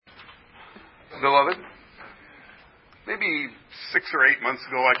beloved, maybe 6 or 8 months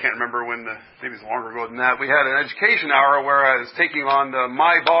ago, I can't remember when, maybe it's longer ago than that, we had an education hour where I was taking on the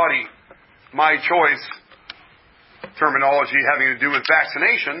my body, my choice terminology having to do with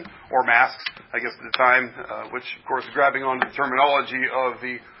vaccination, or masks, I guess at the time, which of course grabbing onto the terminology of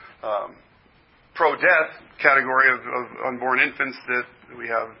the pro-death category of unborn infants that we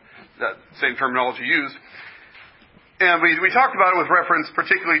have that same terminology used. And we talked about it with reference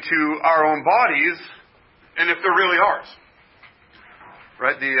particularly to our own bodies and if they're really ours.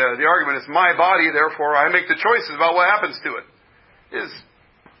 Right? The argument is my body, therefore I make the choices about what happens to it. Is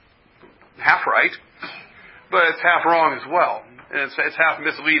half right, but it's half wrong as well. And it's half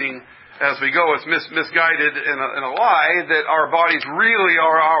misleading as we go. It's misguided in a lie that our bodies really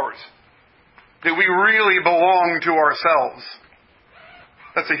are ours. That we really belong to ourselves.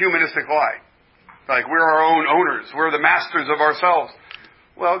 That's a humanistic lie. Like we're our own owners. We're the masters of ourselves.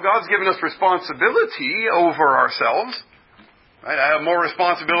 Well, God's given us responsibility over ourselves. Right? I have more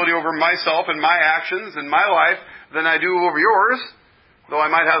responsibility over myself and my actions and my life than I do over yours. Though I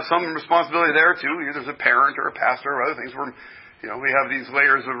might have some responsibility there too, either as a parent or a pastor or other things. We have these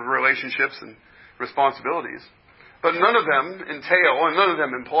layers of relationships and responsibilities. But none of them entail and none of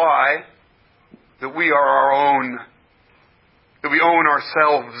them imply that we are our own, that we own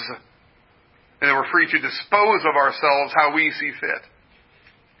ourselves, and that we're free to dispose of ourselves how we see fit.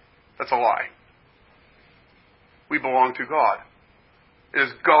 That's a lie. We belong to God. It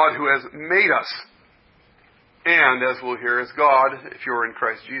is God who has made us. And, as we'll hear, it's God, if you're in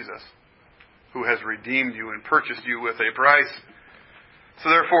Christ Jesus, who has redeemed you and purchased you with a price. So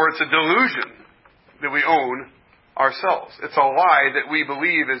therefore, it's a delusion that we own ourselves. It's a lie that we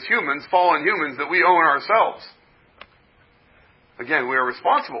believe as humans, fallen humans, that we own ourselves. Again, we are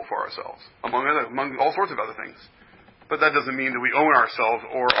responsible for ourselves, among all sorts of other things. But that doesn't mean that we own ourselves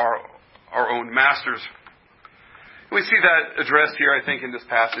or are our own masters. We see that addressed here, I think, in this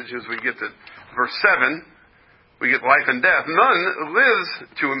passage as we get to verse 7. We get life and death. None lives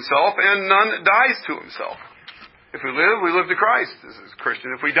to himself, and none dies to himself. If we live to Christ. This is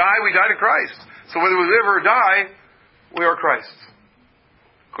Christian. If we die to Christ. So whether we live or die, we are Christ's.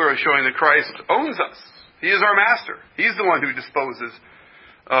 Clearly showing that Christ owns us. He is our master. He's the one who disposes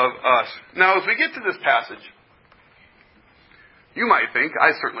of us. Now, as we get to this passage, you might think,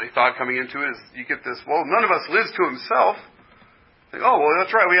 I certainly thought coming into it, is you get this, well, none of us lives to himself. Think, oh, well,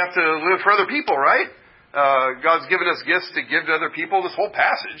 that's right. We have to live for other people, right? God's given us gifts to give to other people. The whole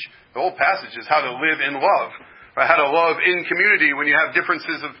passage is how to live in love. Right? How to love in community when you have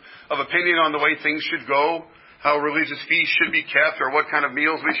differences of opinion on the way things should go, how religious feasts should be kept, or what kind of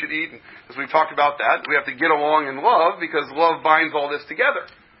meals we should eat. And as we've talked about that, we have to get along in love because love binds all this together.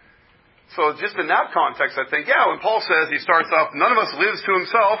 So just in that context, I think, when Paul says, he starts off, none of us lives to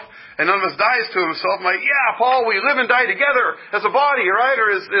himself, and none of us dies to himself, I'm like, Paul, we live and die together as a body, right?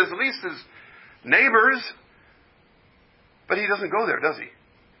 Or as at least as neighbors. But he doesn't go there, does he?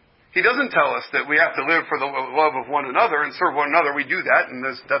 He doesn't tell us that we have to live for the love of one another and serve one another. We do that, and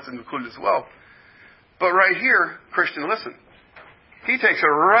that's included as well. But right here, Christian, listen. He takes it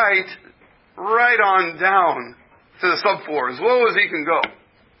right on down to the subfloor, as low as he can go.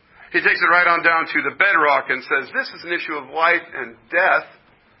 He takes it right on down to the bedrock and says, this is an issue of life and death.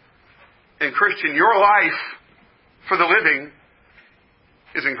 And Christian, your life for the living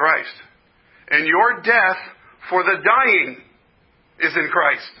is in Christ. And your death for the dying is in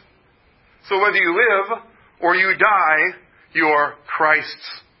Christ. So whether you live or you die, you are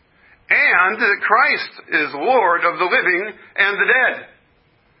Christ's. And that Christ is Lord of the living and the dead.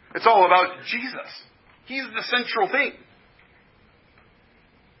 It's all about Jesus. He's the central thing.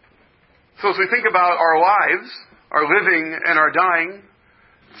 So as we think about our lives, our living and our dying,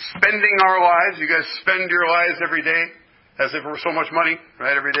 spending our lives, you guys spend your lives every day as if it were so much money,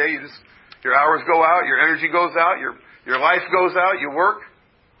 right? Every day your hours go out, your energy goes out, your life goes out, you work,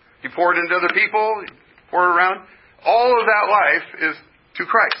 you pour it into other people, you pour it around. All of that life is to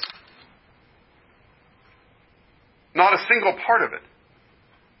Christ. Not a single part of it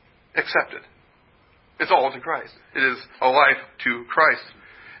accepted. It's all to Christ. It is a life to Christ.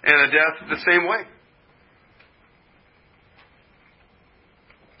 And a death the same way.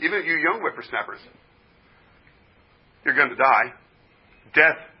 Even you young whippersnappers, you're going to die.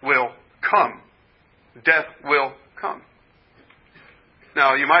 Death will come. Death will come.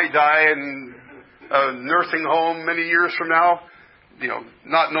 Now, you might die in a nursing home many years from now,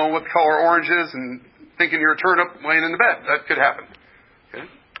 not knowing what the color orange is and thinking you're a turnip laying in the bed. That could happen. Okay?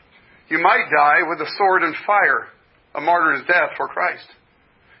 You might die with a sword and fire, a martyr's death for Christ.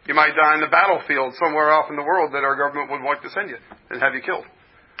 You might die in the battlefield somewhere off in the world that our government would want to send you and have you killed.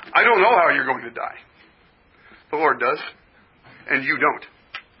 I don't know how you're going to die. The Lord does. And you don't.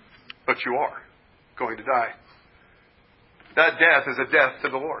 But you are going to die. That death is a death to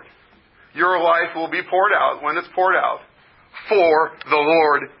the Lord. Your life will be poured out, when it's poured out, for the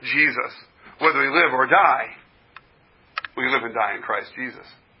Lord Jesus. Whether we live or die, we live and die in Christ Jesus.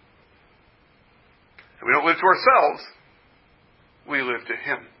 And we don't live to ourselves. We live to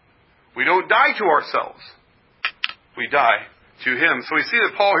Him. We don't die to ourselves. We die to Him. So we see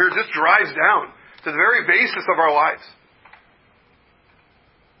that Paul here just drives down to the very basis of our lives.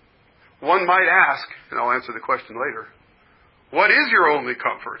 One might ask, and I'll answer the question later, what is your only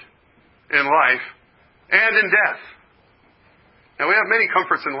comfort in life and in death? Now we have many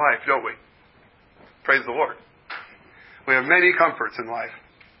comforts in life, don't we? Praise the Lord. We have many comforts in life.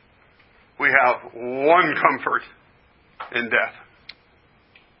 We have one comfort in death.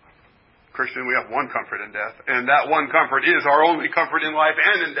 Christian, we have one comfort in death. And that one comfort is our only comfort in life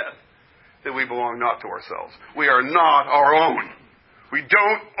and in death. That we belong not to ourselves. We are not our own. We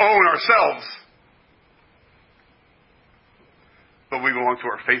don't own ourselves. But we belong to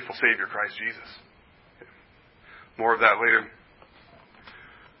our faithful Savior, Christ Jesus. More of that later.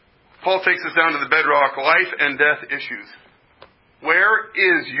 Paul takes us down to the bedrock, life and death issues. Where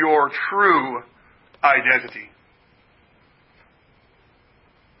is your true identity?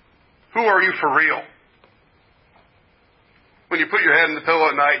 Who are you for real? When you put your head in the pillow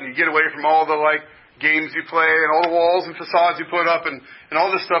at night and you get away from all the games you play and all the walls and facades you put up and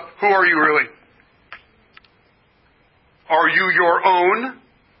all this stuff, who are you really? Are you your own?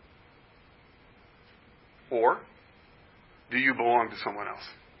 Or do you belong to someone else?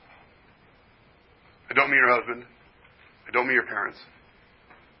 I don't mean your husband. I don't mean your parents.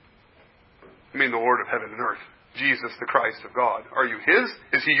 I mean the Lord of heaven and earth. Jesus, the Christ of God. Are you His?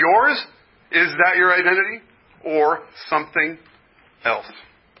 Is He yours? Is that your identity? Or something else?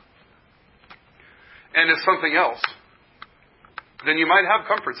 And if something else, then you might have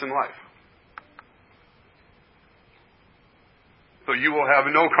comforts in life. But you will have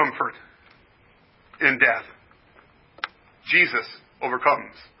no comfort in death. Jesus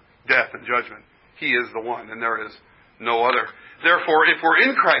overcomes death and judgment. He is the one, and there is no other. Therefore, if we're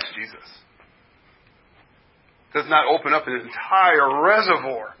in Christ Jesus, does not open up an entire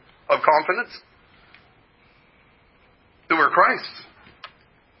reservoir of confidence that we're Christ's.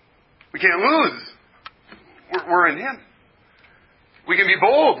 We can't lose. We're in Him. We can be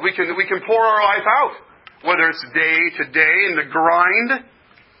bold. We can pour our life out. Whether it's day to day in the grind,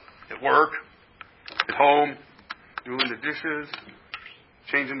 at work, at home, doing the dishes,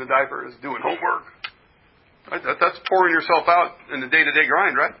 changing the diapers, doing homework. Right? That's pouring yourself out in the day-to-day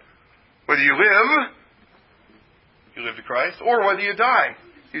grind, right? Whether you live to Christ, or whether you die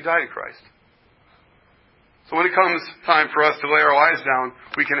to Christ. So when it comes time for us to lay our lives down,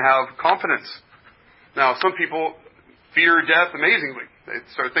 we can have confidence. Now, some people fear death amazingly. They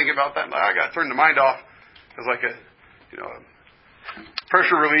start thinking about that, I got to turn the mind off. It's like a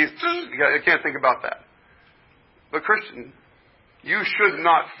pressure release. You can't think about that. But Christian, you should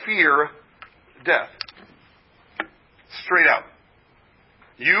not fear death. Straight out.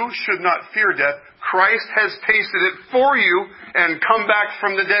 You should not fear death. Christ has tasted it for you and come back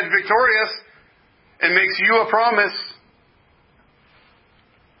from the dead victorious and makes you a promise.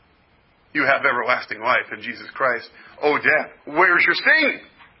 You have everlasting life in Jesus Christ. Oh, death, where's your sting?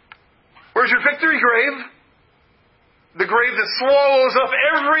 Where's your victory grave? The grave that swallows up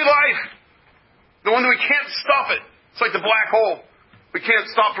every life. The one that we can't stop it. It's like the black hole. We can't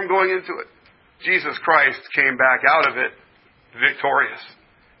stop from going into it. Jesus Christ came back out of it victorious.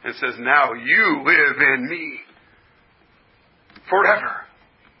 And says, now you live in me forever.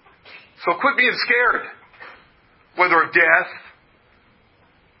 So quit being scared. Whether of death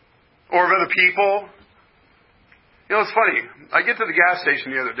or of other people. It's funny. I get to the gas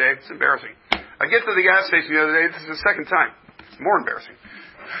station the other day. It's embarrassing. I get to the gas station the other day. This is the second time. It's more embarrassing.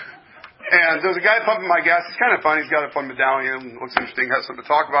 And there's a guy pumping my gas. It's kind of fun. He's got a fun medallion. Looks interesting. Has something to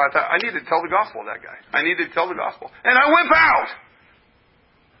talk about. I need to tell the gospel to that guy. I need to tell the gospel. And I wimp out.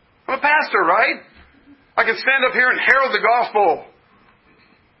 I'm a pastor, right? I can stand up here and herald the gospel.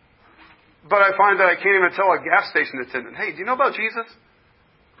 But I find that I can't even tell a gas station attendant, hey, do you know about Jesus?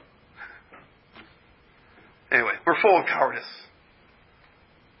 Anyway, we're full of cowardice.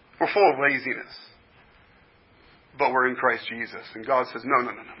 We're full of laziness. But we're in Christ Jesus. And God says, no.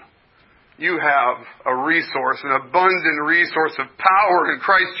 You have a resource, an abundant resource of power in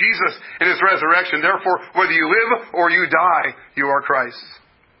Christ Jesus in His resurrection. Therefore, whether you live or you die, you are Christ's.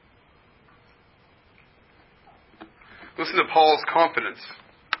 Listen to Paul's confidence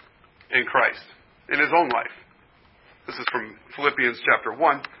in Christ, in his own life. This is from Philippians chapter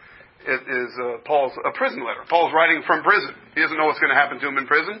 1. It is Paul's a prison letter. Paul's writing from prison. He doesn't know what's going to happen to him in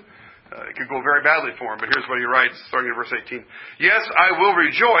prison. It could go very badly for him, but here's what he writes, starting in verse 18. Yes, I will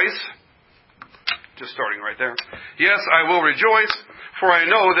rejoice. Just starting right there. Yes, I will rejoice, for I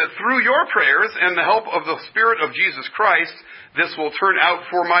know that through your prayers and the help of the Spirit of Jesus Christ, this will turn out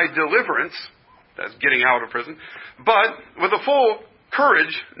for my deliverance. That's getting out of prison. But with a full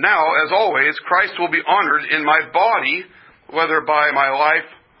courage, now, as always, Christ will be honored in my body, whether by my life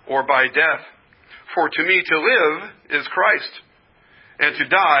or by death. For to me to live is Christ, and to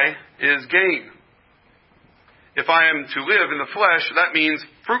die is gain. If I am to live in the flesh, that means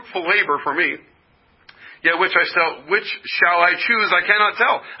fruitful labor for me. Yet which shall I choose, I cannot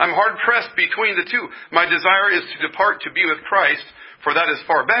tell. I'm hard-pressed between the two. My desire is to depart to be with Christ, for that is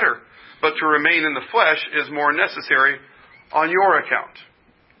far better. But to remain in the flesh is more necessary on your account.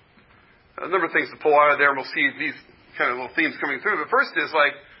 A number of things to pull out of there, and we'll see these kind of little themes coming through. But first is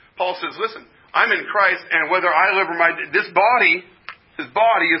like, Paul says, listen, I'm in Christ, and whether I live or this body, his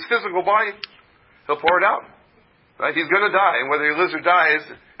body, his physical body, he'll pour it out. Right? He's going to die, and whether he lives or dies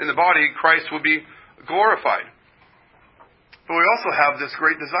in the body, Christ will be glorified. But we also have this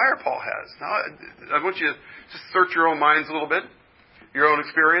great desire Paul has. Now, I want you to just search your own minds a little bit, your own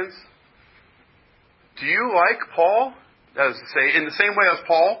experience. Do you, like Paul, as to say, in the same way as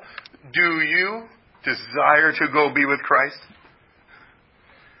Paul, do you desire to go be with Christ?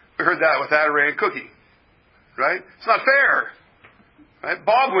 We heard that with Adelaide and Cookie, right? It's not fair, right?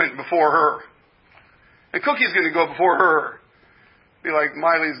 Bob went before her, and Cookie's going to go before her. Be like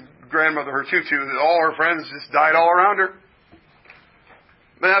Miley's grandmother, her tutu, that all her friends just died all around her.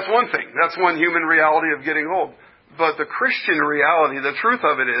 But that's one thing. That's one human reality of getting old. But the Christian reality, the truth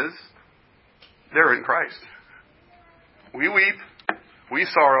of it is, they're in Christ. We weep, we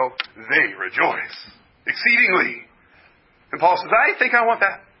sorrow, they rejoice exceedingly. And Paul says, I think I want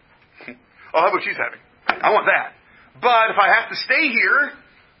that. Oh, how about she's having? I want that. But if I have to stay here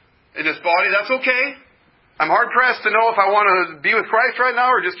in this body, that's okay. I'm hard-pressed to know if I want to be with Christ right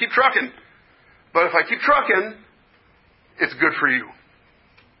now or just keep trucking. But if I keep trucking, it's good for you.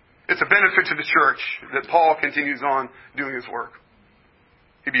 It's a benefit to the church that Paul continues on doing his work.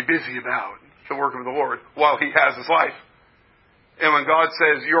 He'd be busy about the work of the Lord while he has his life. And when God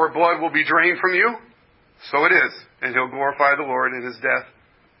says, your blood will be drained from you, so it is. And he'll glorify the Lord in his death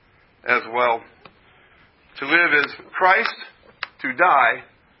as well. To live is Christ, to die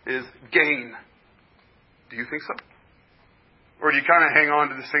is gain. Do you think so? Or do you kind of hang on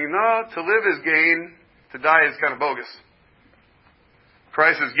to this thing, no, to live is gain, to die is kind of bogus.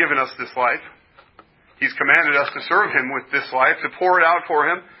 Christ has given us this life. He's commanded us to serve him with this life, to pour it out for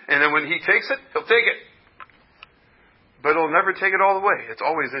him, and then when he takes it, he'll take it. But he'll never take it all the way. It's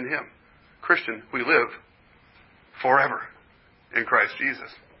always in him. Christian, we live forever in Christ Jesus.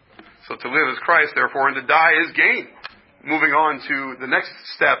 So to live is Christ, therefore, and to die is gain. Moving on to the next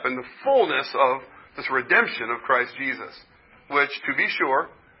step in the fullness of this redemption of Christ Jesus, which, to be sure,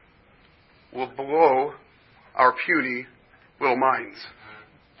 will blow our puny little minds.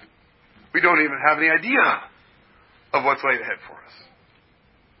 We don't even have any idea of what's laid ahead for us.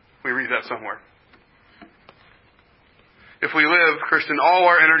 We read that somewhere. If we live, Christian, all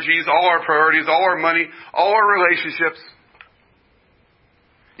our energies, all our priorities, all our money, all our relationships,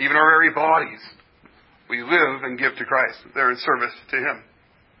 even our very bodies, we live and give to Christ. They're in service to him.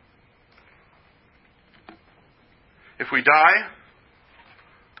 If we die,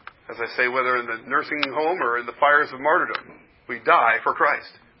 as I say, whether in the nursing home or in the fires of martyrdom, we die for Christ.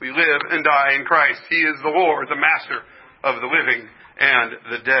 We live and die in Christ. He is the Lord, the Master of the living and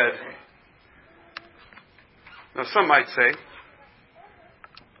the dead. Now, some might say,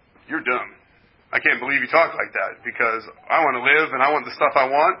 you're dumb. I can't believe you talk like that because I want to live and I want the stuff I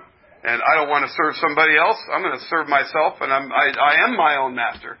want and I don't want to serve somebody else. I'm going to serve myself and I am my own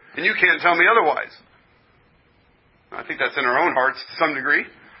master. And you can't tell me otherwise. I think that's in our own hearts to some degree.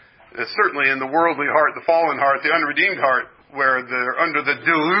 It's certainly in the worldly heart, the fallen heart, the unredeemed heart, where they're under the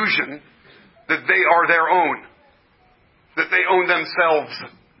delusion that they are their own, that they own themselves.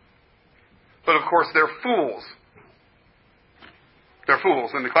 But of course, they're fools. They're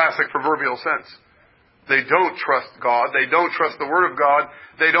fools in the classic proverbial sense. They don't trust God. They don't trust the Word of God.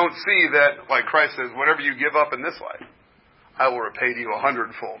 They don't see that, like Christ says, whatever you give up in this life, I will repay to you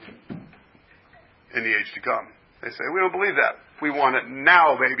 100-fold in the age to come. They say, we don't believe that. We want it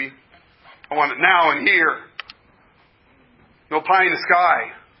now, baby. I want it now and here. No pie in the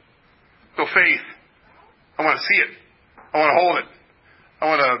sky. No faith. I want to see it. I want to hold it. I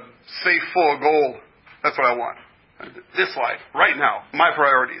want a safe full of gold. That's what I want. This life, right now, my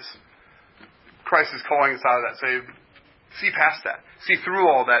priorities. Christ is calling us out of that. Say, See past that. See through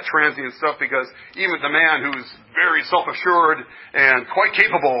all that transient stuff, because even the man who's very self-assured and quite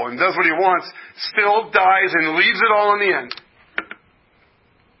capable and does what he wants still dies and leaves it all in the end.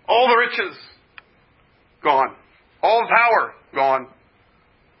 All the riches, gone. All the power, gone.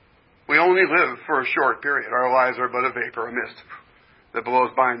 We only live for a short period. Our lives are but a vapor, a mist that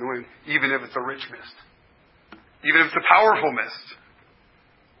blows by in the wind, even if it's a rich mist. Even if it's a powerful mist.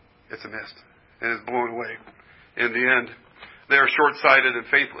 It's a mist, and it's blown away. In the end, they are short-sighted and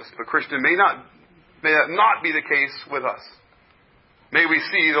faithless. But Christian, may that not be the case with us. May we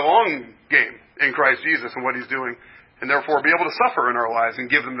see the long game in Christ Jesus and what He's doing, and therefore be able to suffer in our lives and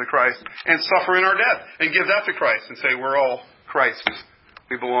give them to Christ, and suffer in our death and give that to Christ, and say we're all Christ's.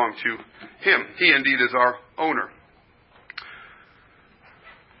 We belong to Him. He indeed is our owner.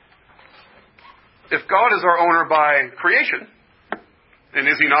 If God is our owner by creation, and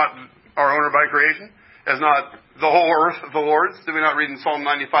is He not our owner by creation? As not the whole earth the Lord's? Did we not read in Psalm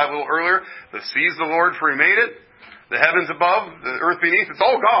 95 a little earlier? The sea's the Lord, for He made it. The heavens above, the earth beneath, it's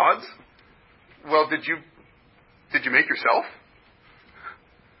all God's. Well, did you make yourself?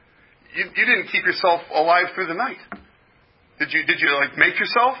 You didn't keep yourself alive through the night. Did you make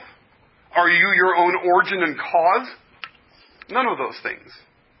yourself? Are you your own origin and cause? None of those things.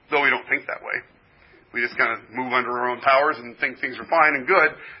 Though we don't think that way. We just kind of move under our own powers and think things are fine and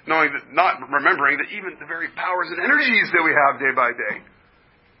good, not remembering that even the very powers and energies that we have day by day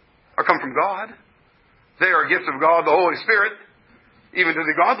come from God. They are a gift of God, the Holy Spirit, even to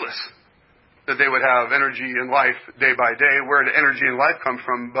the godless, that they would have energy and life day by day. Where did energy and life come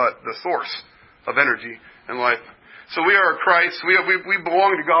from but the source of energy and life? So we are Christ. We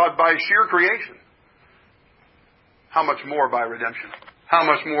belong to God by sheer creation. How much more by redemption? How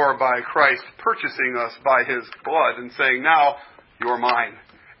much more by Christ purchasing us by His blood and saying, now you're mine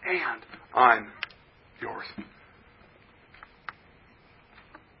and I'm yours.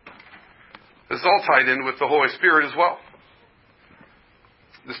 This is all tied in with the Holy Spirit as well.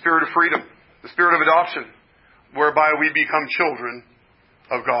 The Spirit of freedom, the Spirit of adoption, whereby we become children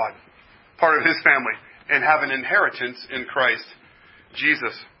of God, part of His family, and have an inheritance in Christ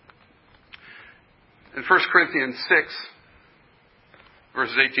Jesus. In 1 Corinthians 6,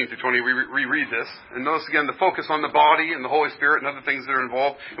 verses 18 through 20, we reread this. And notice again the focus on the body and the Holy Spirit and other things that are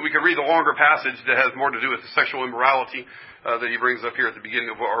involved. And we can read the longer passage that has more to do with the sexual immorality that he brings up here at the beginning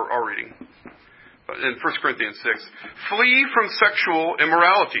of our reading. In 1 Corinthians 6. Flee from sexual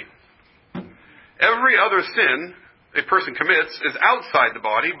immorality. Every other sin a person commits is outside the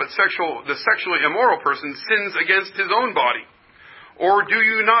body, but the sexually immoral person sins against his own body. Or do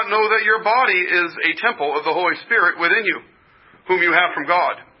you not know that your body is a temple of the Holy Spirit within you, whom you have from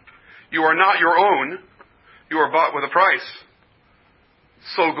God? You are not your own. You are bought with a price.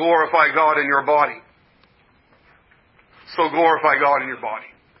 So glorify God in your body. So glorify God in your body.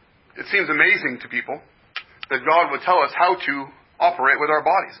 It seems amazing to people that God would tell us how to operate with our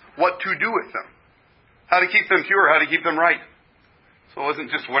bodies, what to do with them, how to keep them pure, how to keep them right. So it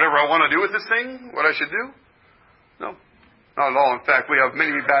isn't just whatever I want to do with this thing, what I should do. No, not at all. In fact, we have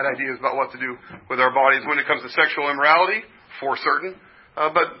many bad ideas about what to do with our bodies when it comes to sexual immorality, for certain,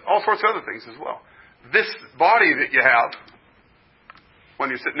 but all sorts of other things as well. This body that you have,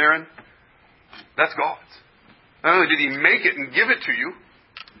 when you're sitting there in, that's God's. Not only did He make it and give it to you,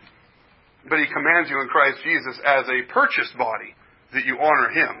 but He commands you in Christ Jesus as a purchased body that you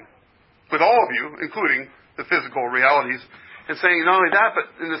honor Him with all of you, including the physical realities, and saying not only that, but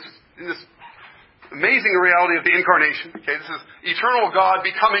in this amazing reality of the incarnation. Okay, this is eternal God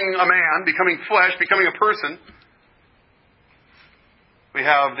becoming a man, becoming flesh, becoming a person. We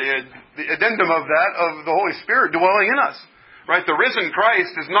have the addendum of that, of the Holy Spirit dwelling in us. Right? The risen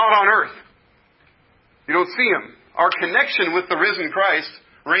Christ is not on earth. You don't see Him. Our connection with the risen Christ,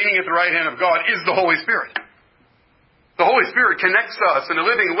 reigning at the right hand of God, is the Holy Spirit. The Holy Spirit connects us in a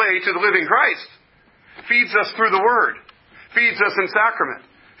living way to the living Christ. Feeds us through the Word. Feeds us in sacrament.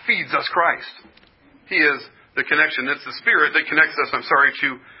 Feeds us Christ. He is the connection. It's the Spirit that connects us,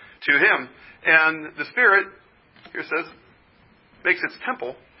 to Him. And the Spirit, here says, makes its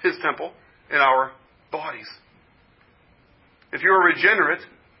temple, His temple, in our bodies. If you're regenerate,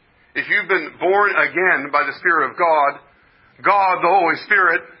 if you've been born again by the Spirit of God, God, the Holy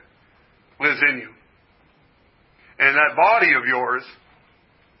Spirit, lives in you. And that body of yours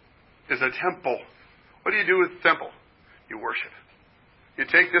is a temple. What do you do with the temple? You worship. You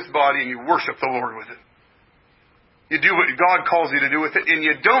take this body and you worship the Lord with it. You do what God calls you to do with it, and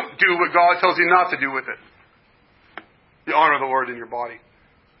you don't do what God tells you not to do with it. You honor the Lord in your body.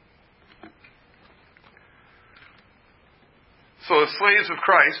 So as slaves of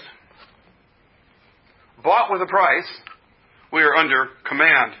Christ, bought with a price, We are under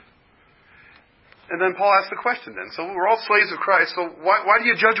command. And then Paul asks the question then. So we're all slaves of Christ, so why do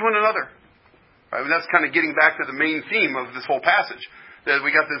you judge one another? Right? And that's kind of getting back to the main theme of this whole passage. That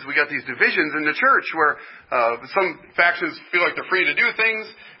we got these divisions in the church where some factions feel like they're free to do things,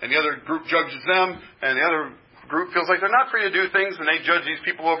 and the other group judges them, and the other group feels like they're not free to do things, and they judge these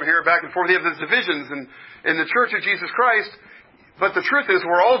people over here back and forth. They have these divisions in the church of Jesus Christ. But the truth is,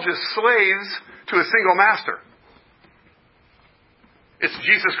 we're all just slaves to a single master. It's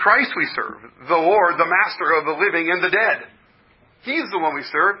Jesus Christ we serve, the Lord, the Master of the living and the dead. He's the one we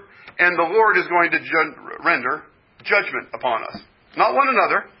serve, and the Lord is going to render judgment upon us. Not one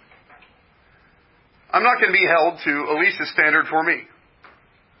another. I'm not going to be held to Alicia's standard for me.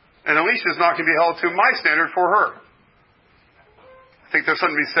 And Alicia's not going to be held to my standard for her. I think there's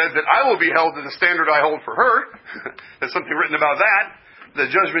something to be said that I will be held to the standard I hold for her. There's something written about that. The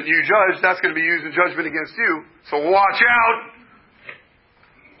judgment you judge, that's going to be used in judgment against you. So watch out.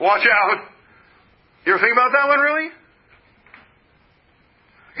 Watch out. You ever think about that one, really?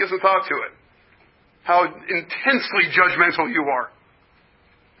 Give some thought to it. How intensely judgmental you are.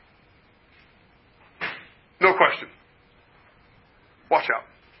 No question. Watch out.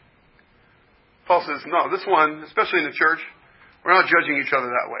 Paul says, no, this one, especially in the church, we're not judging each other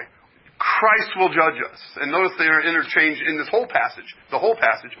that way. Christ will judge us. And notice they are interchanged in this whole passage, the whole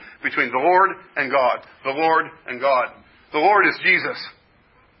passage, between the Lord and God. The Lord and God. The Lord is Jesus.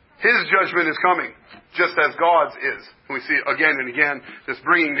 His judgment is coming, just as God's is. And we see again and again this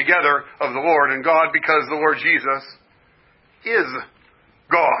bringing together of the Lord and God, because the Lord Jesus is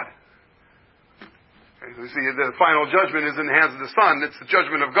God. Okay, we see the final judgment is in the hands of the Son. It's the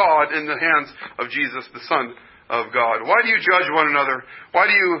judgment of God in the hands of Jesus, the Son of God. Why do you judge one another? Why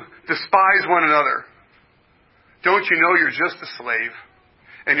do you despise one another? Don't you know you're just a slave?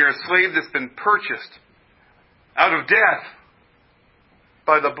 And you're a slave that's been purchased out of death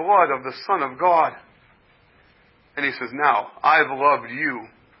by the blood of the Son of God. And he says, now, I've loved you.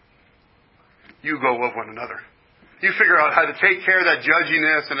 You go love one another. You figure out how to take care of that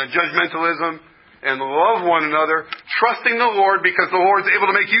judginess and that judgmentalism and love one another, trusting the Lord because the Lord's able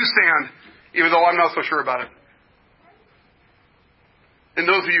to make you stand, even though I'm not so sure about it. And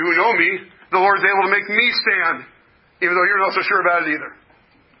those of you who know me, the Lord's able to make me stand, even though you're not so sure about it either.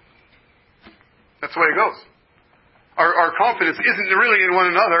 That's the way it goes. Our confidence isn't really in one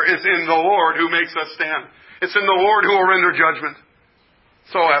another. It's in the Lord who makes us stand. It's in the Lord who will render judgment.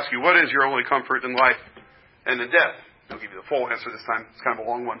 So I'll ask you, what is your only comfort in life and in death? I'll give you the full answer this time. It's kind of a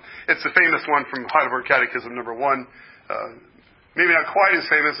long one. It's the famous one from Heidelberg Catechism number 1. Maybe not quite as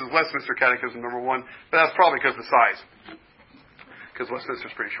famous as Westminster Catechism number 1, but that's probably because of the size. Because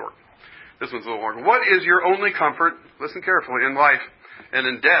Westminster's pretty short. This one's a little longer. What is your only comfort, listen carefully, in life and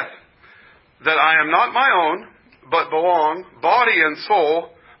in death? That I am not my own, but belong, body and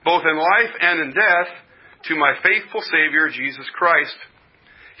soul, both in life and in death, to my faithful Savior, Jesus Christ.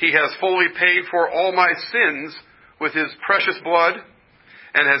 He has fully paid for all my sins with His precious blood,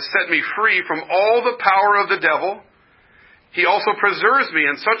 and has set me free from all the power of the devil. He also preserves me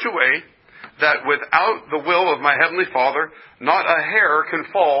in such a way that without the will of my Heavenly Father, not a hair can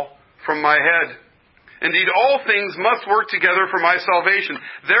fall from my head. Indeed, all things must work together for my salvation.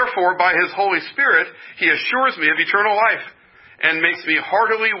 Therefore, by His Holy Spirit, He assures me of eternal life and makes me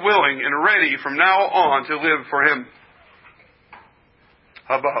heartily willing and ready from now on to live for Him.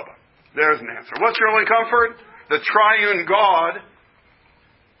 Hubba hubba. There's an answer. What's your only comfort? The triune God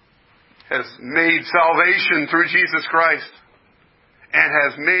has made salvation through Jesus Christ and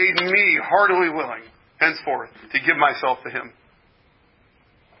has made me heartily willing, henceforth, to give myself to Him.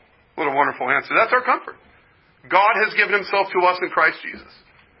 What a wonderful answer. That's our comfort. God has given Himself to us in Christ Jesus.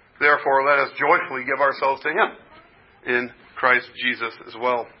 Therefore, let us joyfully give ourselves to Him in Christ Jesus as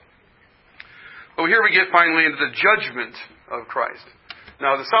well. Well, here we get finally into the judgment of Christ.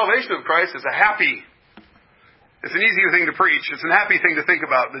 Now, the salvation of Christ is it's an easier thing to preach. It's a happy thing to think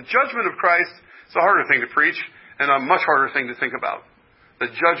about. The judgment of Christ is a harder thing to preach and a much harder thing to think about.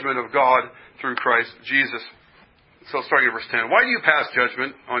 The judgment of God through Christ Jesus. So starting at verse 10. Why do you pass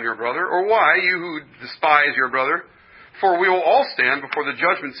judgment on your brother? Or why, you who despise your brother? For we will all stand before the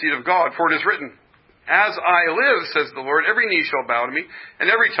judgment seat of God. For it is written, As I live, says the Lord, every knee shall bow to me, and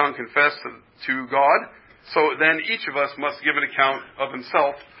every tongue confess to God. So then each of us must give an account of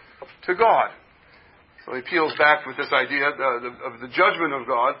himself to God. So he peels back with this idea of the judgment of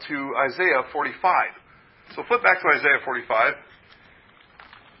God to Isaiah 45. So flip back to Isaiah 45.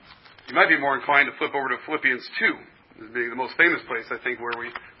 You might be more inclined to flip over to Philippians 2, as being the most famous place, I think, where we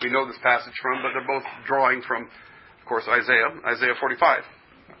know this passage from, but they're both drawing from, of course, Isaiah 45.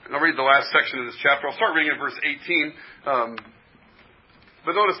 And I'll read the last section of this chapter. I'll start reading at verse 18.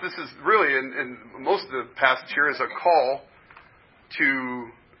 But notice this is really, in most of the passage here, is a call to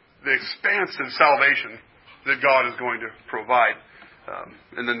the expansive salvation that God is going to provide.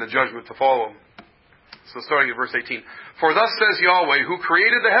 And then the judgment to follow. So starting at verse 18. For thus says Yahweh, who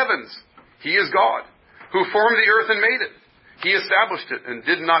created the heavens, He is God, who formed the earth and made it. He established it and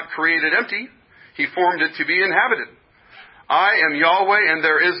did not create it empty. He formed it to be inhabited. I am Yahweh and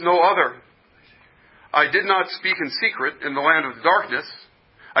there is no other. I did not speak in secret in the land of darkness.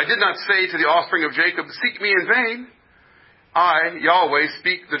 I did not say to the offspring of Jacob, seek me in vain. I, Yahweh,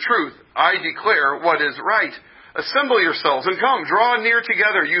 speak the truth. I declare what is right. Assemble yourselves and come. Draw near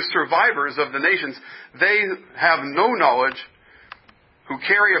together, you survivors of the nations. They have no knowledge, who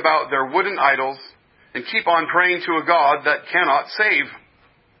carry about their wooden idols and keep on praying to a God that cannot save.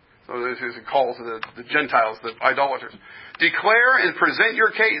 So this is a call to the Gentiles, the idolaters. Declare and present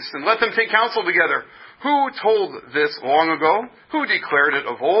your case, and let them take counsel together. Who told this long ago? Who declared it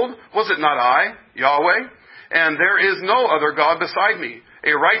of old? Was it not I, Yahweh? And there is no other God beside me,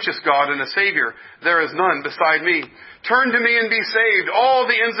 a righteous God and a Savior. There is none beside me. Turn to me and be saved, all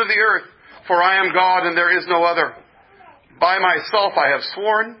the ends of the earth, for I am God and there is no other. By myself I have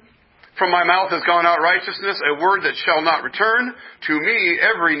sworn. From my mouth has gone out righteousness, a word that shall not return. To me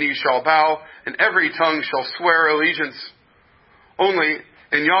every knee shall bow, and every tongue shall swear allegiance. Only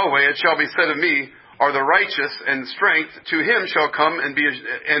in Yahweh it shall be said of me, are the righteous, and strength to him shall come and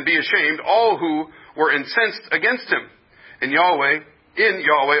be ashamed all who were incensed against him. In Yahweh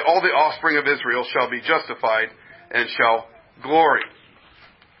all the offspring of Israel shall be justified and shall glory.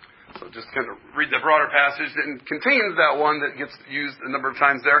 So just kind of read the broader passage that contains that one that gets used a number of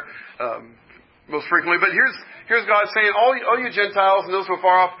times there, most frequently. But here's God saying, all you Gentiles and those who are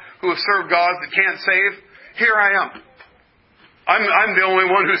far off, who have served gods that can't save, here I am. I'm the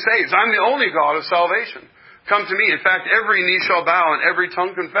only one who saves. I'm the only God of salvation. Come to me. In fact, every knee shall bow and every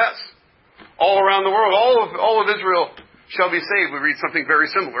tongue confess. All around the world, all of Israel shall be saved. We read something very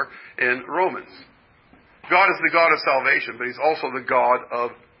similar in Romans. God is the God of salvation, but He's also the God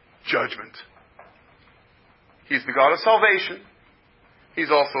of judgment. He's the God of salvation. He's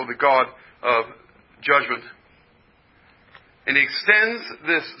also the God of judgment. And He extends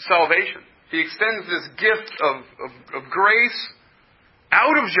this salvation. He extends this gift of grace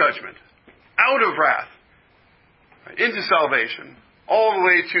out of judgment, out of wrath, into salvation, all the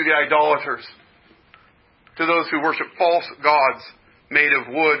way to the idolaters, to those who worship false gods made of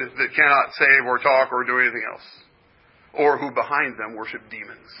wood that cannot save or talk or do anything else, or who behind them worship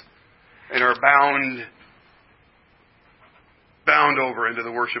demons and are bound over into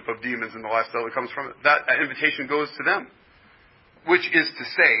the worship of demons and the lifestyle that comes from it. That invitation goes to them, which is to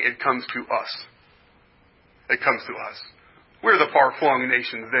say, it comes to us. It comes to us. We're the far-flung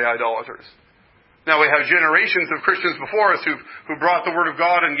nations, the idolaters. Now we have generations of Christians before us who brought the Word of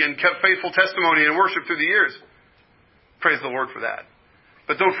God and kept faithful testimony and worship through the years. Praise the Lord for that.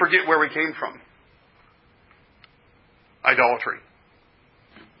 But don't forget where we came from. Idolatry.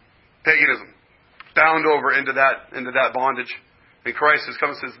 Paganism. Bound over into that bondage. And Christ has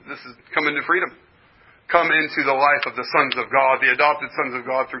come and says, this is come into freedom. Come into the life of the sons of God, the adopted sons of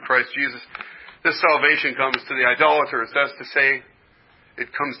God through Christ Jesus. This salvation comes to the idolaters. That's to say,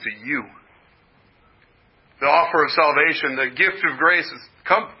 it comes to you. The offer of salvation, the gift of grace is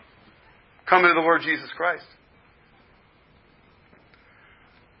come. Come into the Lord Jesus Christ.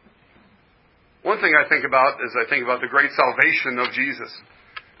 One thing I think about is I think about the great salvation of Jesus.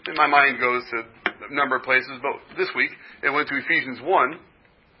 And my mind goes to a number of places, but this week it went to Ephesians 1.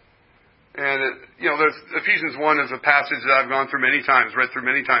 And there's Ephesians 1 is a passage that I've gone through many times, read through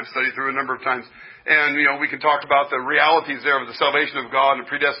many times, studied through a number of times. And, we can talk about the realities there of the salvation of God and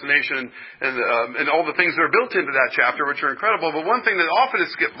predestination and all the things that are built into that chapter, which are incredible. But one thing that often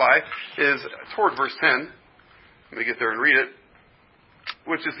is skipped by is toward verse 10. Let me get there and read it.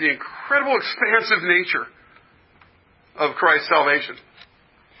 Which is the incredible expansive nature of Christ's salvation.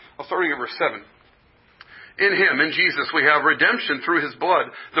 I'll start reading at verse 7. In Him, in Jesus, we have redemption through His blood,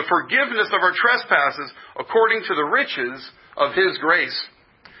 the forgiveness of our trespasses according to the riches of His grace,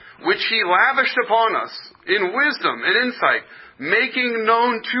 which He lavished upon us in wisdom and insight, making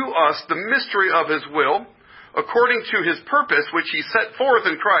known to us the mystery of His will, according to His purpose, which He set forth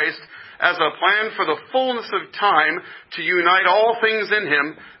in Christ as a plan for the fullness of time to unite all things in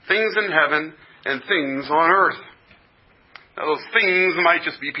Him, things in heaven and things on earth. Now, those things might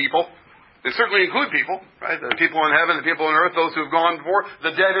just be people. They certainly include people, right? The people in heaven, the people on earth, those who have gone before,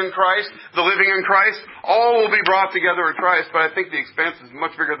 the dead in Christ, the living in Christ, all will be brought together in Christ, but I think the expanse is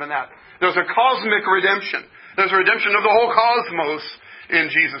much bigger than that. There's a cosmic redemption. There's a redemption of the whole cosmos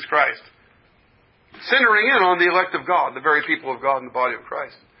in Jesus Christ. centering in on the elect of God, the very people of God in the body of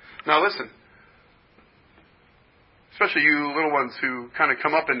Christ. Now listen, especially you little ones who kind of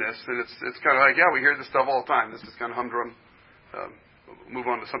come up in this, and it's kind of like, yeah, we hear this stuff all the time. This is kind of humdrum. Move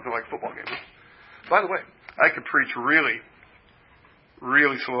on to something like a football game. By the way, I could preach really,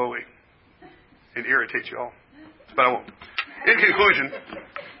 really slowly and irritate you all, but I won't. In conclusion,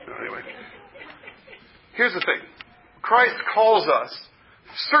 anyway, here's the thing. Christ calls us,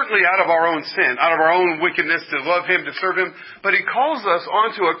 certainly out of our own sin, out of our own wickedness, to love Him, to serve Him, but He calls us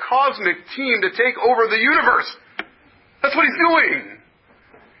onto a cosmic team to take over the universe. That's what He's doing.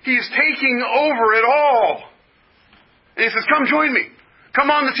 He's taking over it all. And He says, come join me. Come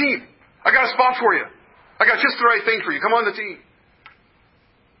on the team. I got a spot for you. I got just the right thing for you. Come on the team.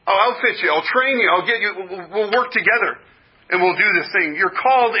 I'll outfit you. I'll train you. I'll get you. We'll work together. And we'll do this thing. You're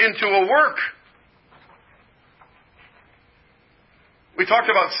called into a work. We talked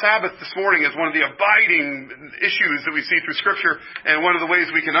about Sabbath this morning as one of the abiding issues that we see through Scripture and one of the ways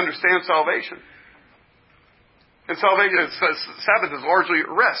we can understand salvation. And Sabbath is largely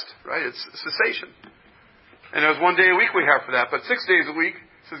rest, right? It's cessation. And there's 1 day a week we have for that. But 6 days a week,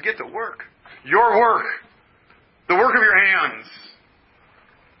 it says get to work. Your work. The work of your hands.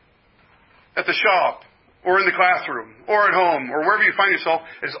 At the shop, or in the classroom, or at home, or wherever you find yourself,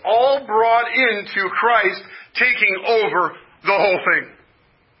 is all brought into Christ taking over the whole thing.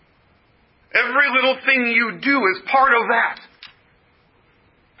 Every little thing you do is part of that.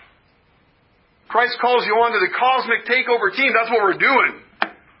 Christ calls you onto the cosmic takeover team. That's what we're doing.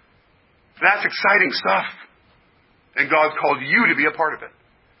 That's exciting stuff. And God's called you to be a part of it.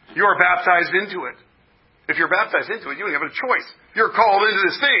 You are baptized into it. If you're baptized into it, you don't have a choice. You're called into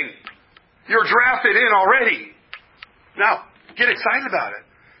this thing. You're drafted in already. Now, get excited about it.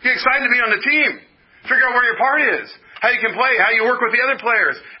 Get excited to be on the team. Figure out where your part is. How you can play. How you work with the other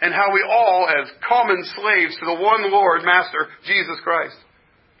players. And how we all, as common slaves to the one Lord, Master, Jesus Christ,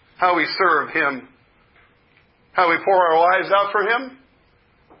 how we serve Him. How we pour our lives out for Him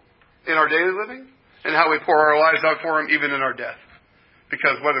in our daily living. And how we pour our lives out for Him even in our death.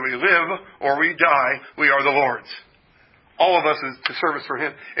 Because whether we live or we die, we are the Lord's. All of us is to service for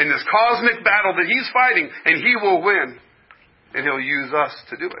Him in this cosmic battle that He's fighting, and He will win. And He'll use us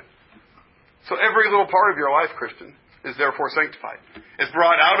to do it. So every little part of your life, Christian, is therefore sanctified. It's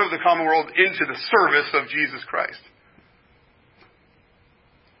brought out of the common world into the service of Jesus Christ.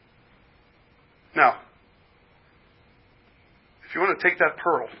 Now, if you want to take that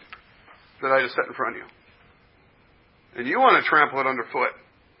pearl that I just set in front of you, and you want to trample it underfoot,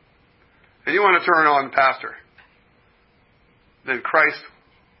 and you want to turn on the pastor, then Christ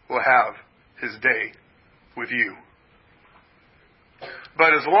will have His day with you.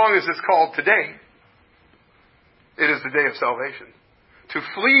 But as long as it's called today, it is the day of salvation. To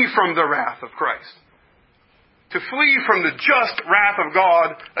flee from the wrath of Christ. To flee from the just wrath of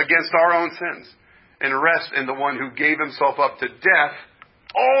God against our own sins. And rest in the one who gave Himself up to death,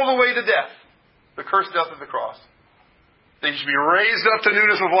 all the way to death. The cursed death of the cross. Then you should be raised up to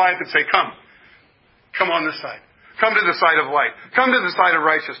newness of life and say, come on this side. Come to the side of light. Come to the side of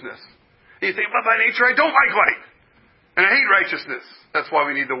righteousness. And you think, well, by nature I don't like light. And I hate righteousness. That's why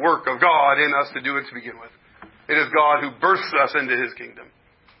we need the work of God in us to do it to begin with. It is God who births us into His kingdom.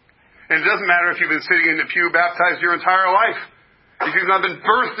 And it doesn't matter if you've been sitting in the pew baptized your entire life. If you've not been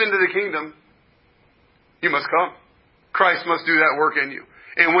birthed into the kingdom, you must come. Christ must do that work in you.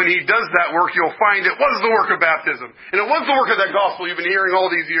 And when He does that work, you'll find it was the work of baptism. And it was the work of that gospel you've been hearing all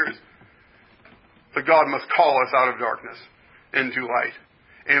these years. But God must call us out of darkness into light.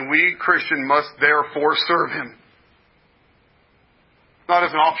 And we, Christian, must therefore serve Him. Not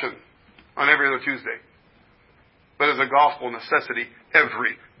as an option on every other Tuesday, but as a gospel necessity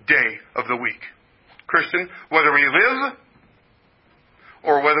every day of the week. Christian, whether we live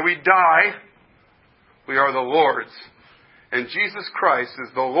or whether we die, we are the Lord's. And Jesus Christ is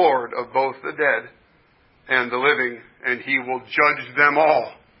the Lord of both the dead and the living, and He will judge them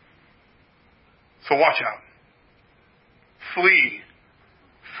all. So watch out. Flee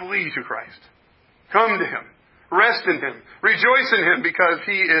to Christ. Come to Him. Rest in Him. Rejoice in Him because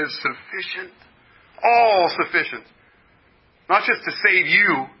He is sufficient. All sufficient. Not just to save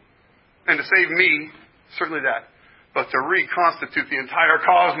you and to save me, certainly that, but to reconstitute the entire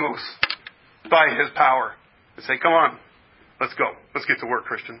cosmos by His power. And say, come on, let's go. Let's get to work,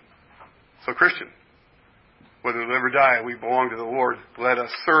 Christian. So Christian, whether we live or die, we belong to the Lord. Let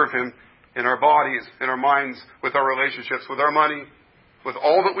us serve Him in our bodies, in our minds, with our relationships, with our money, with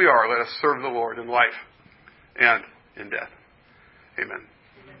all that we are. Let us serve the Lord in life and in death. Amen.